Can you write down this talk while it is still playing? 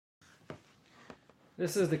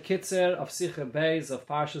This is the Kitzer of Sicha Beis of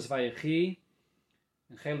Parshas Vayechi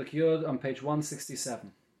in Chelik Yud on page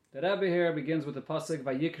 167. The Rebbe here begins with the pasuk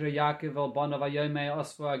Vayikra Yaakov el banav vayomei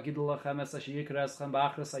asvu agidol lachem es asher yikra eschem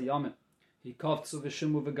b'achras hayomim. He kavtzu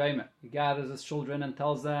v'shimu v'goyme. He gathers his children and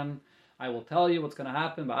tells them, I will tell you what's going to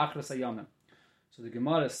happen b'achras hayomim. So the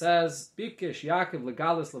Gemara says, Bikish Yaakov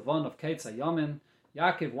legalis levon of Keitz hayomim.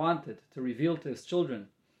 Yaakov wanted to reveal to his children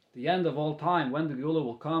the end of all time, when the Geula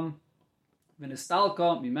will come.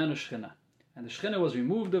 V'nistalka mimenu shchina. And the shchina was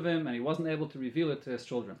removed of him, and he wasn't able to reveal it to his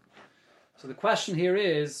children. So the question here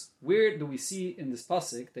is, where do we see in this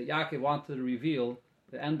pasuk that Yaakov wanted to reveal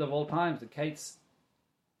the end of all times, the Keitz?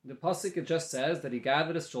 The pasuk, it just says that he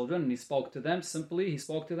gathered his children and he spoke to them. Simply, he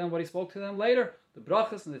spoke to them what he spoke to them later, the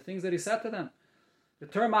brachas and the things that he said to them. The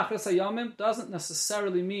term achras hayomim doesn't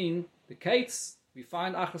necessarily mean the Keitz. We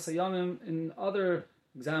find achras hayomim in other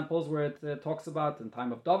examples where it talks about in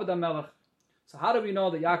time of David HaMelech. So how do we know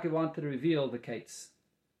that Yaakov wanted to reveal the Keitz?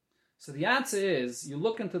 So the answer is, you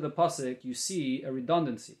look into the pasuk, you see a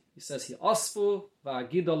redundancy. He says, He asfu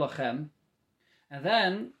va'agidol lachem. And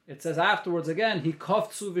then it says afterwards again, He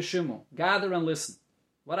kavtzu v'shimu. Gather and listen.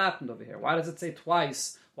 What happened over here? Why does it say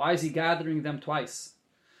twice? Why is he gathering them twice?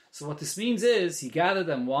 So what this means is, he gathered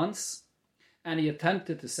them once, and he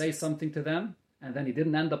attempted to say something to them, and then he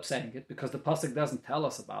didn't end up saying it, because the pasuk doesn't tell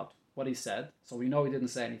us about what he said, so we know he didn't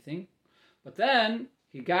say anything. But then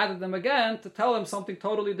he gathered them again to tell them something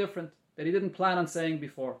totally different that he didn't plan on saying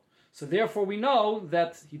before. So therefore we know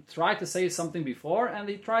that he tried to say something before and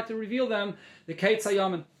he tried to reveal them the Keitz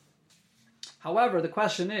hayomim. However, the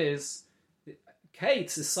question is,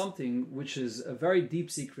 Keitz is something which is a very deep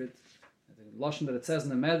secret. The lashon that it says in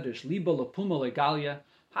the Medrash, Liba lepuma legalia.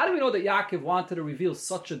 How do we know that Yaakov wanted to reveal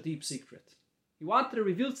such a deep secret? He wanted to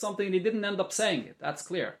reveal something and he didn't end up saying it. That's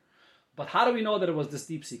clear. But how do we know that it was this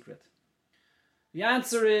deep secret? The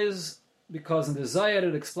answer is because in the Zohar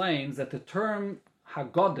it explains that the term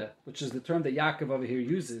Haggadah, which is the term that Yaakov over here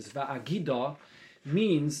uses, Va'agida,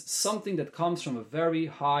 means something that comes from a very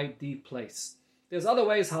high, deep place. There's other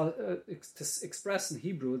ways how to express in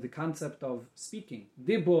Hebrew the concept of speaking.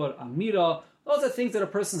 Dibur, Amira, those are things that a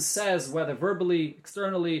person says, whether verbally,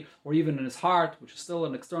 externally, or even in his heart, which is still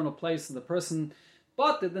an external place in the person.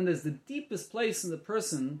 But then there's the deepest place in the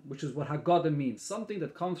person, which is what Haggadah means, something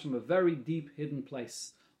that comes from a very deep, hidden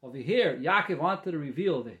place. Over here, Yaakov wanted to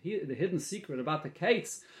reveal the hidden secret about the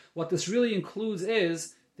Keitz. What this really includes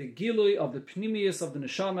is the Gilui of the Pnimius of the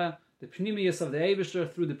Neshama, the Pnimius of the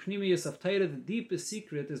Eibishter through the Pnimius of Torah. The deepest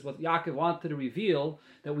secret is what Yaakov wanted to reveal,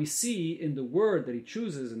 that we see in the word that he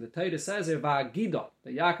chooses, and the Torah says here, Va'agida,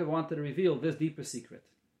 that Yaakov wanted to reveal this deeper secret.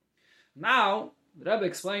 Now, the Rebbe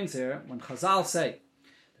explains here, when Chazal say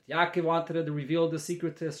that Yaakov wanted to reveal the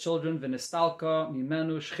secret to his children, V'nistalka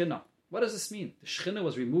mimenu shchina. What does this mean? The shchina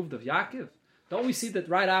was removed of Yaakov? Don't we see that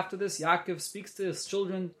right after this, Yaakov speaks to his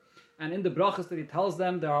children, and in the brachas that he tells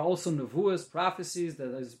them, there are also nevuas, prophecies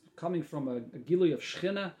that is coming from a gilui of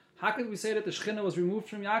shchina? How could we say that the shchina was removed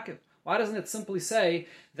from Yaakov? Why doesn't it simply say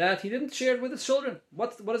that he didn't share it with his children?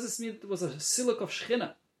 What does this mean? It was a siluk of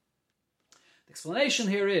shchina. The explanation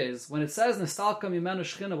here is, when it says Nistalka mimenu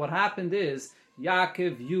shchina, what happened is,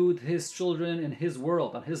 Yaakov viewed his children in his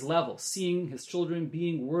world, on his level, seeing his children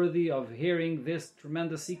being worthy of hearing this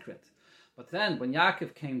tremendous secret. But then, when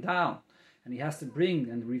Yaakov came down, and he has to bring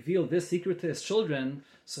and reveal this secret to his children,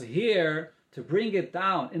 so here, to bring it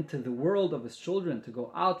down into the world of his children, to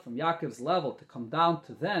go out from Yaakov's level, to come down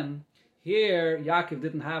to them, here, Yaakov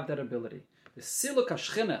didn't have that ability. The siluk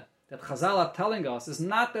hashchina that Chazal are telling us is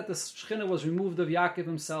not that the shchina was removed of Yaakov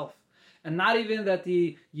himself, and not even that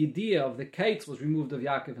the idea of the Keitz was removed of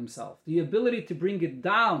Yaakov himself. The ability to bring it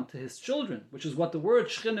down to his children, which is what the word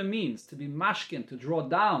shchina means, to be mashkin, to draw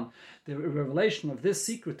down the revelation of this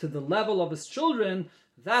secret to the level of his children,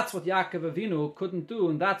 that's what Yaakov Avinu couldn't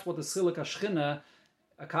do, and that's what the siluk hashchina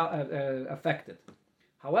affected.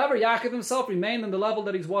 However, Yaakov himself remained on the level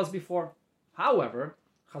that he was before. However,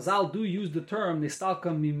 Chazal do use the term nistalka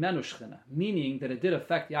mimenu shchina, meaning that it did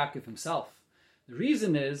affect Yaakov himself. The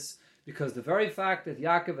reason is because the very fact that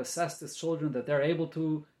Yaakov assessed his children that they're able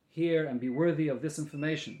to hear and be worthy of this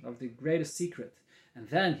information, of the greatest secret, and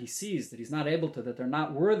then he sees that he's not able to, that they're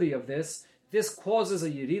not worthy of this, this causes a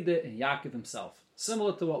yerida in Yaakov himself.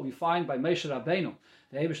 Similar to what we find by Moshe Rabbeinu.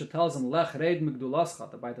 The Eibusha tells him, Lech reid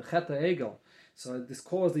migdulascha, by the Chet HaEgel. So this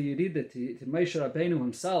caused the yerida to Moshe Rabbeinu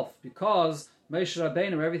himself, because Moshe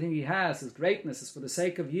Rabbeinu, everything he has, his greatness is for the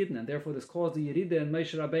sake of Yidden, and therefore this caused the yerida in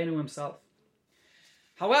Moshe Rabbeinu himself.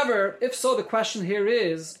 However, if so, the question here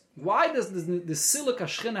is, why does the siluk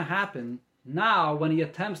hashchina happen now when he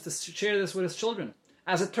attempts to share this with his children?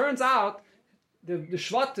 As it turns out, the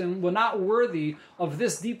Shvatim were not worthy of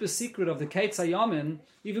this deepest secret of the Ketz HaYamin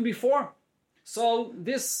even before. So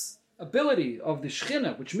this ability of the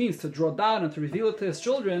Shechina, which means to draw down and to reveal it to his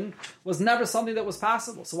children, was never something that was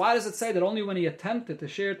possible. So why does it say that only when he attempted to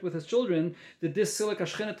share it with his children did this Silek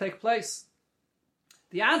HaShechina take place?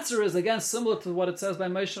 The answer is, again, similar to what it says by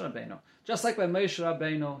Moshe Rabbeinu. Just like by Moshe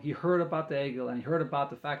Rabbeinu, he heard about the Egel, and he heard about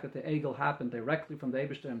the fact that the Egel happened directly from the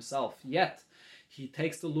Eibishter himself. Yet, he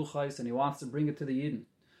takes the Luchais and he wants to bring it to the Yidden.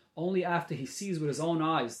 Only after he sees with his own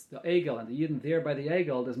eyes the Egel and the Yidden there by the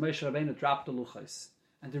Egel does Moshe Rabbeinu drop the Luchais.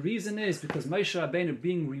 And the reason is because Moshe Rabbeinu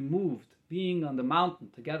being removed, being on the mountain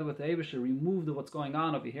together with the Eibishter, removed of what's going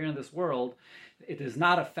on over here in this world, it does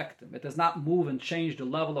not affect him. It does not move and change the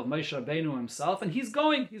level of Moshe Rabbeinu himself. And he's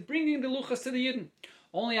bringing the Luchas to the Yidden.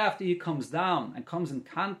 Only after he comes down and comes in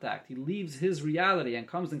contact, he leaves his reality and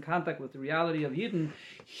comes in contact with the reality of Yidden,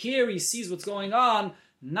 here he sees what's going on.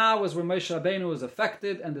 Now is where Moshe Rabbeinu is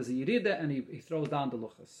affected, and there's a Yerida, and he throws down the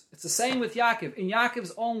Luchas. It's the same with Yaakov. In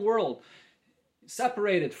Yaakov's own world,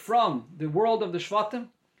 separated from the world of the Shvatim,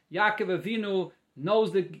 Yaakov Avinu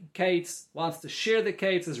knows the Ketz, wants to share the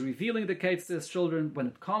Ketz, is revealing the Ketz to his children. When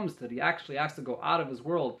it comes to he actually has to go out of his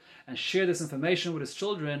world and share this information with his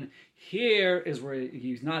children, here is where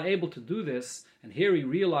he's not able to do this, and here he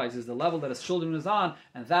realizes the level that his children is on,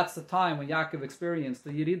 and that's the time when Yaakov experienced the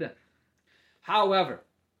Yerida. However,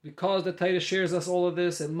 because the Torah shares us all of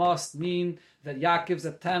this, it must mean that Yaakov's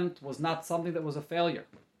attempt was not something that was a failure.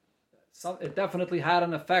 It definitely had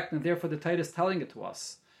an effect, and therefore the Torah is telling it to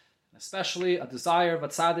us. Especially a desire of a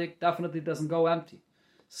tzaddik definitely doesn't go empty.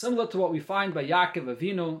 Similar to what we find by Yaakov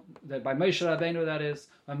Avinu, by Moshe Rabbeinu, that is,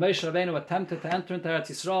 when Moshe Rabbeinu attempted to enter into Eretz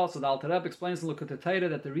Yisrael, so the Alter Rebbe explains in Likutei Torah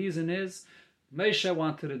that the reason is Moshe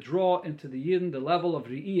wanted to draw into the Yidden the level of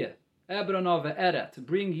Re'iyah, Ebrona ve'eret, to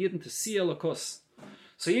bring Yidden to see Elokus.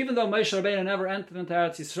 So even though Moshe Rabbeinu never entered into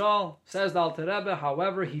Eretz Yisrael, says the Alter Rebbe,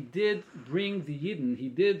 however, he did bring the Yidden, he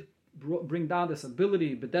did bring down this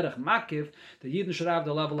ability, b'derech makiv, the Yidden should have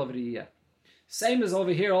the level of Re'iyah. Same is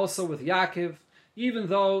over here also with Yaakov, even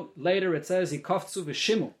though later it says, he koftzu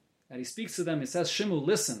v'shimu, and he speaks to them, he says, Shimu,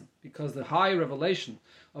 listen, because the high revelation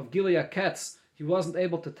of Gilead Ketz, he wasn't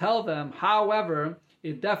able to tell them. However,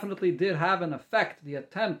 it definitely did have an effect. The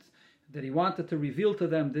attempt that he wanted to reveal to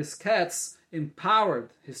them this Ketz empowered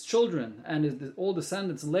his children and his all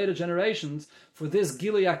descendants in later generations for this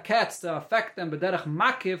Gilead Ketz to affect them, b'derech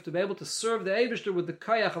makiv, to be able to serve the Eibishter with the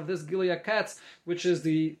koyach of this Gilead Ketz, which is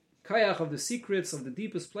the koyach of the secrets of the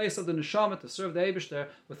deepest place of the neshama, to serve the Eibishter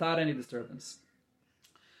without any disturbance.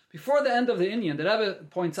 Before the end of the Inyan, the Rebbe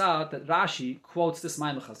points out that Rashi quotes this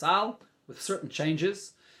Maimon Chazal with certain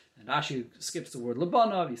changes. And Rashi skips the word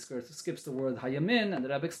Lebanov, he skips the word Hayamin, and the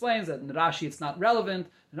Rebbe explains that in Rashi it's not relevant.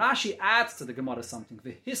 And Rashi adds to the Gemara something.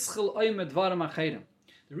 The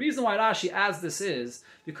reason why Rashi adds this is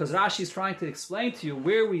because Rashi is trying to explain to you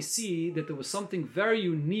where we see that there was something very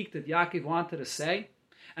unique that Yaakov wanted to say,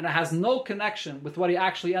 and it has no connection with what he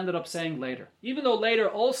actually ended up saying later. Even though later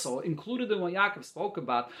also, included in what Yaakov spoke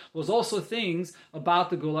about, was also things about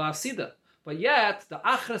the Gula Asida. But yet, the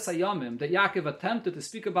Achres Hayamim that Yaakov attempted to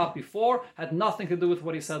speak about before had nothing to do with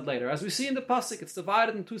what he said later. As we see in the Pasuk, it's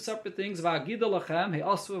divided in two separate things. V'agida lachem, he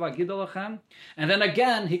asvu v'agida lachem. And then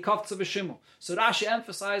again, he kafzu v'shimu. So Rashi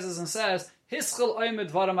emphasizes and says, Hischel oimed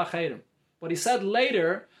dvarim acherim. What he said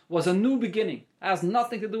later was a new beginning. It has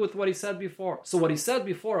nothing to do with what he said before. So what he said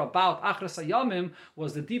before about Achres Hayamim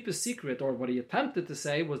was the deepest secret, or what he attempted to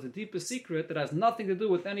say was the deepest secret that has nothing to do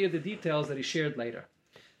with any of the details that he shared later.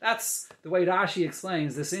 That's the way Rashi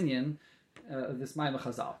explains this Inyan, this Maimon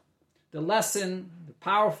Chazal. The lesson, the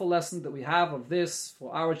powerful lesson that we have of this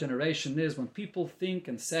for our generation is when people think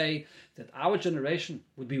and say that our generation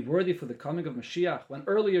would be worthy for the coming of Mashiach, when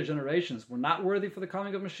earlier generations were not worthy for the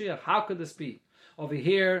coming of Mashiach. How could this be? Over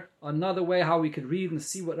here, another way how we could read and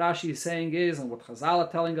see what Rashi is saying is, and what Chazal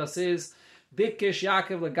are telling us is, Bikish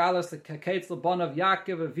Yaakov legalas leketz lebanav,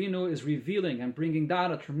 Yaakov Avinu is revealing and bringing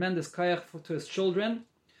down a tremendous koyach to his children.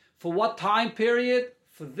 For what time period?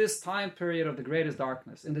 For this time period of the greatest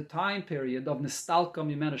darkness. In the time period of Nistalka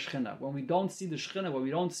Mimena Shechina. When we don't see the Shechina, when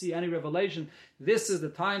we don't see any revelation, this is the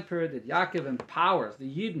time period that Yaakov empowers the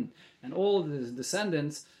Yidden and all of his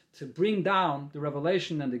descendants to bring down the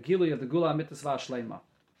revelation and the Gilui of the Gula Mitzvah Shleima.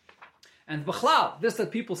 And B'chlal, this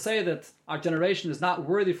that people say that our generation is not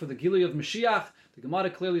worthy for the Gilui of Mashiach, the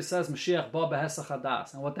Gemara clearly says Mashiach ba behesach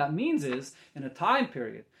hadas. And what that means is, in a time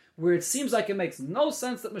period where it seems like it makes no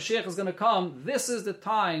sense that Mashiach is going to come, this is the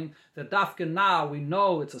time that dafka now we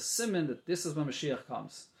know it's a siman that this is when Mashiach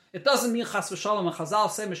comes. It doesn't mean chas v'shalom, when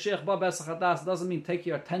Chazal say Mashiach ba b'esach hadas, it doesn't mean take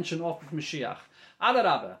your attention off of Mashiach.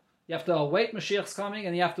 Adarabah, You have to await Mashiach's coming,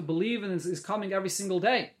 and you have to believe in his coming every single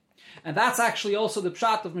day. And that's actually also the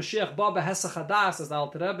pshat of Mashiach ba behesach hadas, as the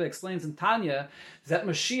Alter Rebbe explains in Tanya, that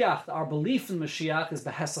Mashiach, our belief in Mashiach is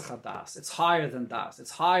behesach hadas. It's higher than das.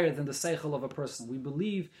 It's higher than the seichel of a person. We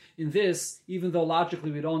believe in this, even though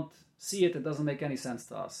logically we don't see it, it doesn't make any sense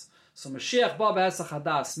to us. So Mashiach ba behesach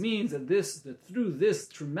hadas means that through this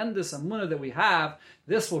tremendous amunah that we have,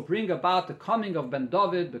 this will bring about the coming of Ben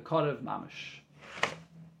David, B'Korev Mamish.